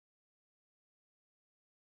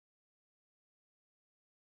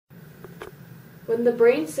When the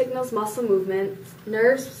brain signals muscle movement,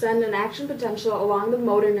 nerves send an action potential along the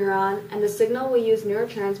motor neuron, and the signal will use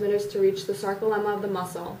neurotransmitters to reach the sarcolemma of the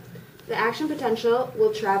muscle. The action potential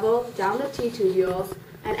will travel down the T tubules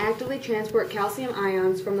and actively transport calcium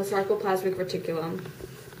ions from the sarcoplasmic reticulum.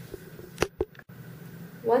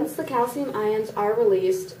 Once the calcium ions are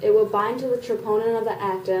released, it will bind to the troponin of the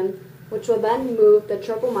actin, which will then move the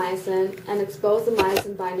tropomyosin and expose the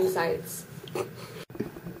myosin binding sites.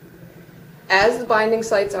 As the binding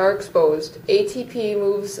sites are exposed, ATP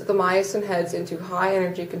moves the myosin heads into high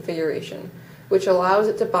energy configuration, which allows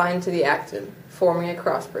it to bind to the actin, forming a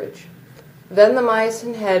cross bridge. Then the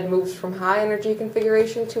myosin head moves from high energy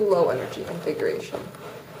configuration to low energy configuration.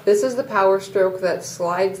 This is the power stroke that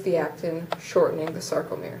slides the actin, shortening the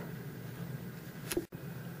sarcomere.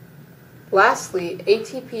 Lastly,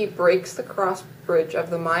 ATP breaks the cross bridge of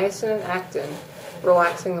the myosin and actin,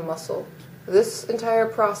 relaxing the muscle. This entire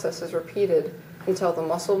process is repeated until the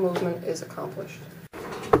muscle movement is accomplished.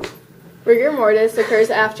 Rigor mortis occurs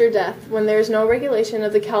after death when there is no regulation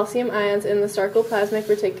of the calcium ions in the sarcoplasmic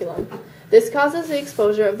reticulum. This causes the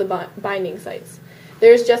exposure of the binding sites.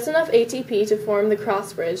 There is just enough ATP to form the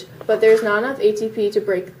cross bridge, but there is not enough ATP to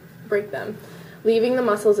break them, leaving the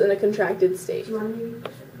muscles in a contracted state.